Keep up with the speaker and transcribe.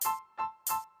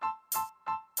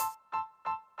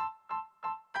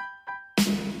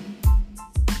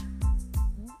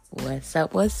What's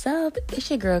up? What's up? It's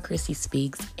your girl, Chrissy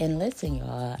Speaks. And listen,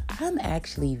 y'all, I'm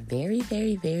actually very,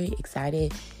 very, very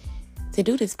excited to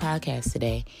do this podcast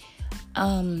today.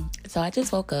 So I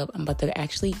just woke up. I'm about to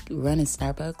actually run in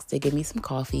Starbucks to get me some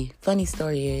coffee. Funny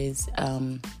story is,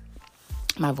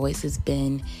 my voice has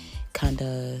been kind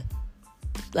of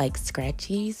like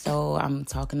scratchy, so I'm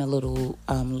talking a little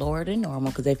lower than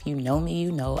normal, because if you know me,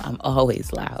 you know I'm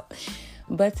always loud.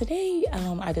 But today,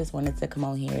 I just wanted to come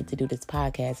on here to do this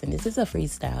podcast, and this is a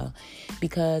freestyle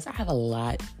because I have a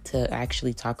lot to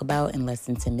actually talk about in less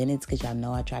than 10 minutes, because y'all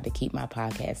know I try to keep my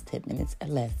podcast 10 minutes or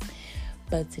less.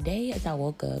 But today, as I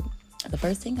woke up, the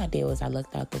first thing I did was I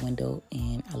looked out the window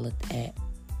and I looked at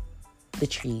the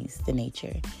trees, the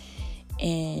nature.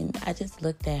 And I just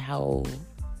looked at how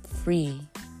free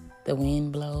the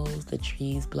wind blows, the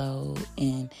trees blow,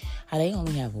 and how they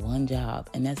only have one job,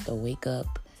 and that's to wake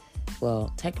up.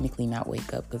 Well, technically not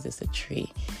wake up because it's a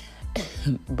tree,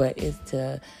 but it's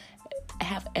to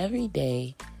have every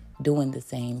day doing the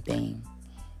same thing.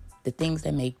 The things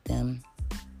that make them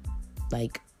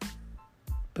like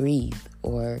breathe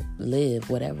or live,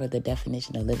 whatever the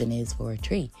definition of living is for a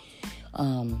tree.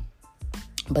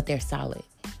 But they're solid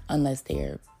unless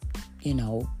they're,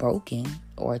 broken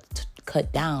or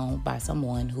cut down by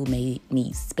someone who may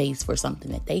need space for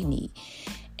something that they need.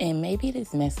 And maybe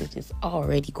this message is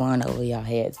already going over your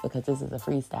heads because this is a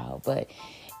freestyle, but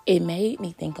it made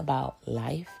me think about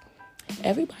life.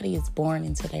 Everybody is born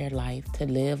into their life to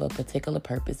live a particular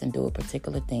purpose and do a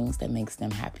particular things that makes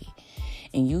them happy.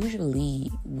 And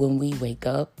usually when we wake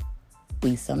up,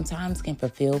 we sometimes can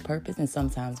fulfill purpose and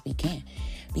sometimes we can't,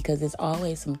 because there's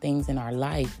always some things in our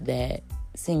life that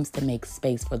seems to make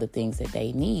space for the things that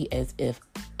they need. As if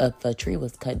a tree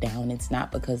was cut down, it's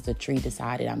not because the tree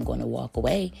decided I'm going to walk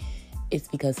away. It's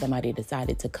because somebody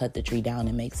decided to cut the tree down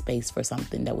and make space for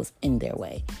something that was in their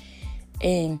way.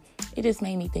 And it just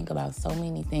made me think about so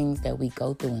many things that we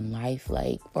go through in life.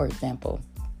 Like, for example,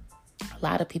 a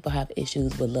lot of people have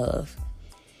issues with love.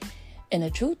 And the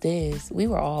truth is, we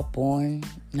were all born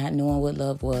not knowing what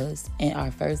love was. And our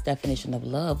first definition of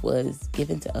love was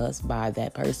given to us by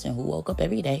that person who woke up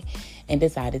every day and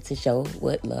decided to show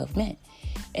what love meant.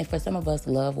 And for some of us,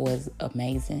 love was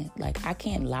amazing. Like, I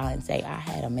can't lie and say I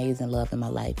had amazing love in my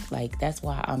life. Like, that's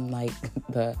why I'm like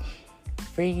the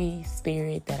free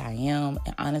spirit that I am.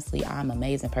 And honestly, I'm an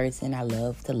amazing person. I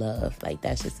love to love. Like,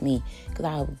 that's just me, because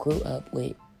I grew up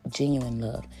with genuine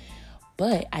love.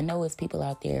 But I know it's people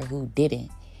out there who didn't.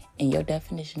 And your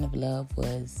definition of love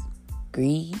was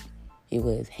greed. It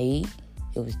was hate.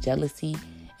 It was jealousy.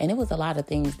 And it was a lot of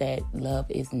things that love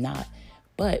is not.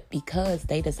 But because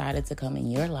they decided to come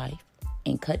in your life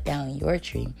and cut down your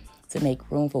tree to make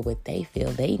room for what they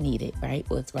feel they needed, right?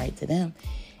 What's right to them.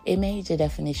 It made your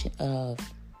definition of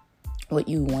what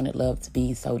you wanted love to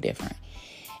be so different.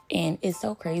 And it's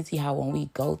so crazy how when we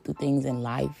go through things in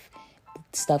life,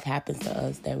 stuff happens to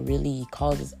us that really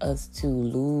causes us to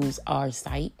lose our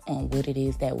sight on what it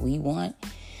is that we want.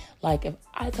 Like, if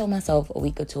I told myself a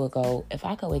week or two ago, if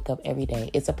I could wake up every day,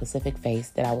 it's a specific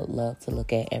face that I would love to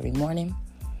look at every morning.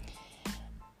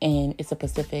 And it's a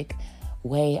specific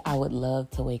way I would love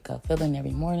to wake up feeling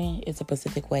every morning. It's a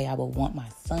specific way I would want my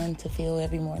son to feel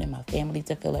every morning, my family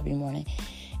to feel every morning.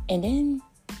 And then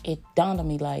it dawned on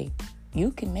me, like,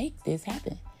 you can make this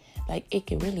happen. Like, it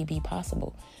could really be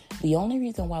possible. The only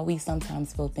reason why we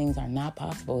sometimes feel things are not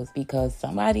possible is because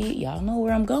somebody, y'all know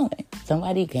where I'm going,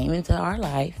 somebody came into our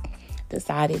life,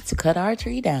 decided to cut our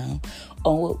tree down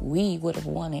on what we would have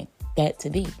wanted that to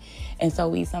be. And so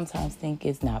we sometimes think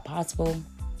it's not possible.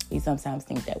 We sometimes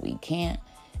think that we can't.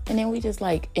 And then we just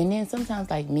and then sometimes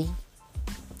like me,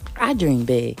 I dream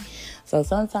big. So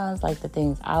sometimes like the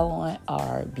things I want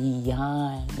are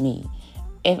beyond me.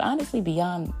 And honestly,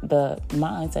 beyond the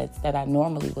mindsets that I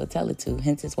normally would tell it to.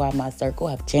 Hence is why my circle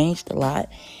have changed a lot.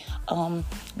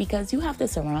 Because you have to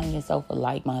surround yourself with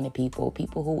like-minded people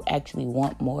who actually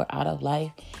want more out of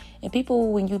life. And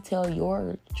people, when you tell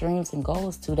your dreams and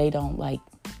goals to, they don't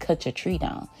cut your tree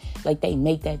down. Like, they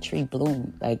make that tree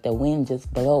bloom. Like, the wind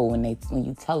just blow when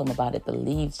you tell them about it. The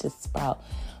leaves just sprout.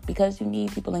 Because you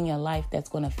need people in your life that's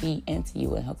going to feed into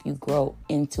you and help you grow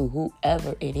into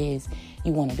whoever it is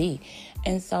you want to be.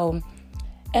 And so,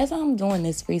 as I'm doing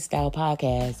this freestyle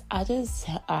podcast,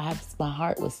 my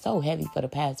heart was so heavy for the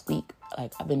past week.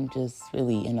 Like, I've been just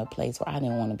really in a place where I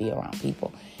didn't want to be around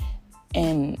people.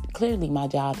 And clearly my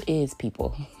job is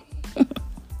people.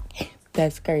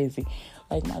 That's crazy.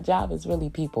 Like, my job is really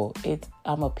people.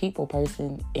 I'm a people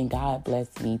person, and God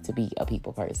blessed me to be a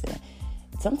people person.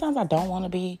 Sometimes I don't want to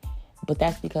be, but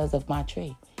that's because of my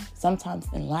tree. Sometimes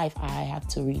in life I have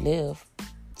to relive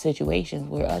situations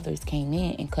where others came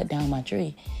in and cut down my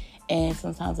tree. And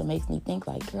sometimes it makes me think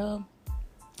like, girl,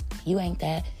 you ain't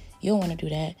that. You don't want to do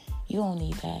that. You don't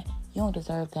need that. You don't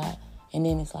deserve that. And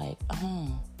then it's like,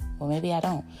 well, maybe I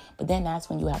don't. But then that's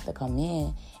when you have to come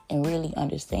in and really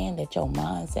understand that your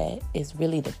mindset is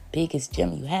really the biggest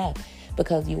gem you have,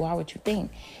 because you are what you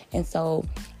think. And so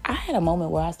I had a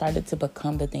moment where I started to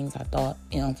become the things I thought.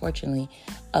 And unfortunately,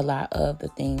 a lot of the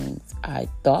things I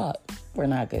thought were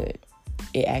not good.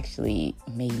 It actually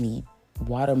made me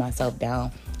water myself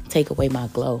down, take away my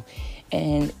glow.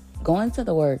 And going to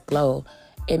the word glow,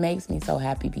 it makes me so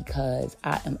happy because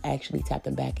I am actually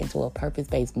tapping back into a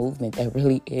purpose-based movement that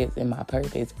really is in my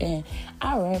purpose. And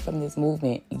I ran from this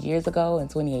movement years ago in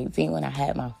 2018 when I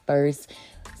had my first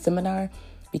seminar,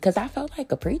 because I felt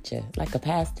like a preacher, like a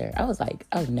pastor. I was like,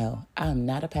 oh no, I'm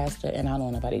not a pastor and I don't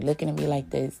want nobody looking at me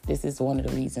like this. This is one of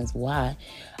the reasons why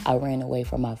I ran away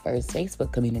from my first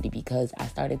Facebook community, because I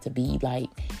started to be like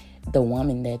the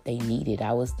woman that they needed.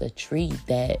 I was the tree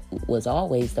that was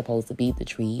always supposed to be the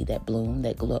tree that bloomed,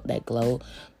 that glow.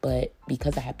 But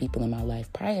because I had people in my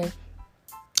life prior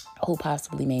who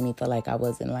possibly made me feel like I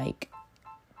wasn't like,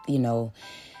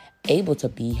 able to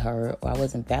be her, or I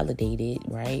wasn't validated,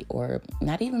 right? Or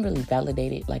not even really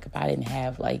validated, like if I didn't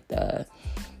have like the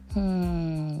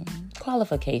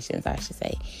qualifications, I should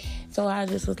say. So I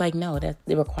just was like, no, that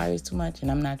it requires too much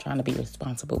and I'm not trying to be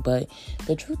responsible. But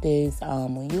the truth is,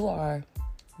 when you are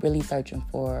really searching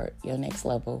for your next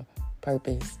level,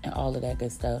 purpose, and all of that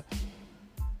good stuff,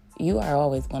 you are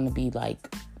always going to be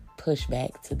like pushed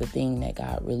back to the thing that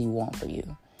God really wants for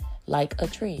you. Like a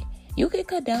tree. You could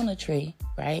cut down a tree,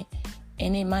 right?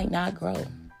 And it might not grow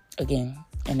again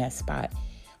in that spot.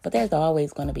 But there's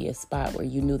always going to be a spot where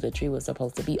you knew the tree was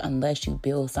supposed to be, unless you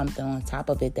build something on top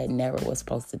of it that never was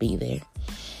supposed to be there.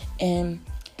 And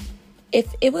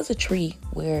if it was a tree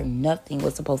where nothing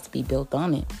was supposed to be built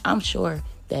on it, I'm sure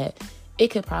that it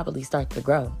could probably start to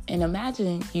grow. And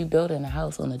imagine you building a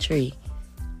house on a tree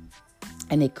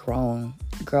and it growing,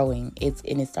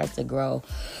 it starts to grow.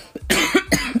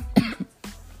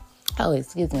 Oh,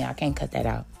 excuse me, I can't cut that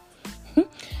out.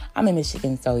 I'm in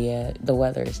Michigan, so yeah, the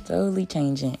weather is slowly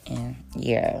changing, and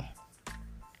yeah.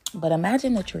 But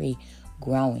imagine a tree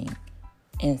growing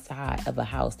inside of a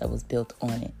house that was built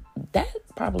on it. That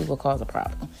probably will cause a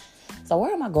problem. So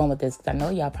where am I going with this? Because I know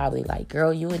y'all probably like,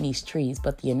 girl, you and these trees.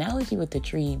 But the analogy with the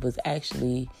tree was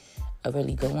actually a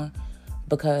really good one,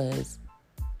 because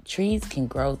trees can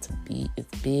grow to be as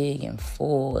big and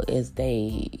full as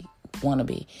they want to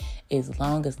be, as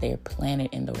long as they're planted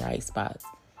in the right spots.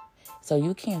 So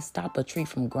you can't stop a tree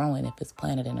from growing if it's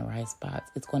planted in the right spots.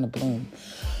 It's going to bloom.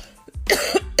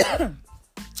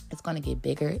 It's going to get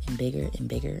bigger and bigger and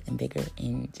bigger and bigger.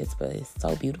 And just, but it's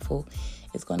so beautiful.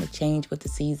 It's going to change with the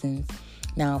seasons.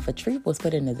 Now, if a tree was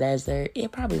put in the desert,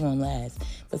 it probably won't last.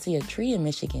 But see, a tree in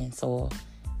Michigan soil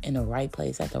in the right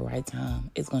place at the right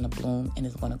time, it's going to bloom and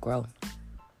it's going to grow.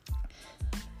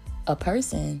 A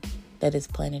person that is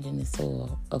planted in the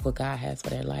soil of what God has for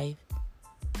their life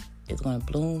is going to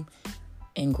bloom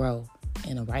and grow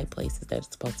in the right places that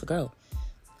it's supposed to grow.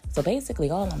 So basically,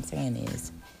 all I'm saying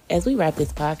is, as we wrap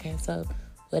this podcast up,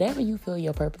 whatever you feel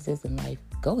your purpose is in life,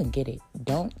 go and get it.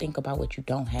 Don't think about what you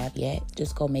don't have yet.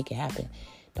 Just go make it happen.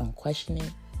 Don't question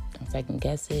it. Don't second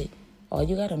guess it. All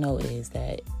you got to know is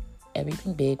that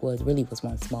everything big was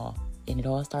once small, and it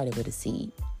all started with a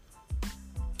seed.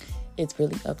 It's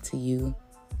really up to you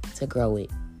to grow it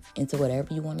into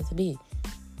whatever you want it to be.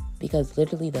 Because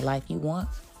literally the life you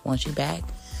wants you back.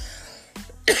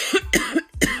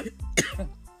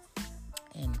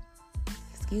 And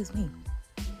excuse me.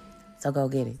 So go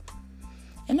get it.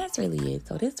 And that's really it.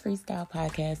 So this freestyle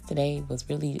podcast today was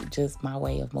really just my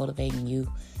way of motivating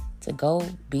you to go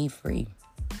be free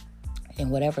in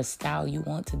whatever style you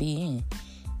want to be in.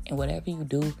 And whatever you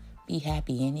do, be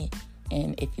happy in it.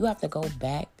 And if you have to go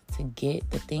back to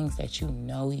get the things that you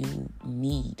know you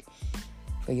need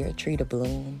for your tree to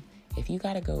bloom, if you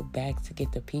got to go back to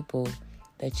get the people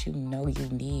that you know you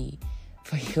need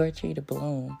for your tree to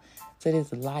bloom, to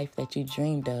this life that you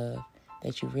dreamed of,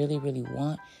 that you really, really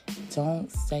want,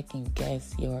 don't second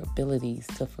guess your abilities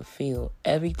to fulfill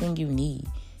everything you need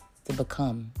to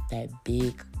become that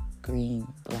big green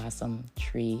blossom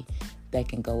tree that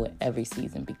can go with every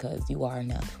season, because you are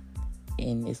enough.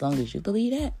 And as long as you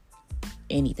believe that,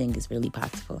 anything is really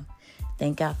possible.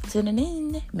 Thank y'all for tuning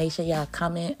in. Make sure y'all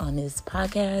comment on this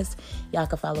podcast. Y'all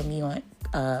can follow me on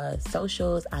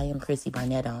socials. I am Chrissy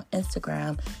Barnett on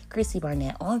Instagram, Chrissy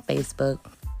Barnett on Facebook.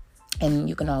 And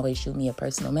you can always shoot me a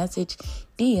personal message,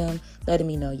 DM, letting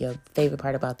me know your favorite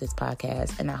part about this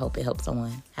podcast. And I hope it helps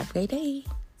someone. Have a great day.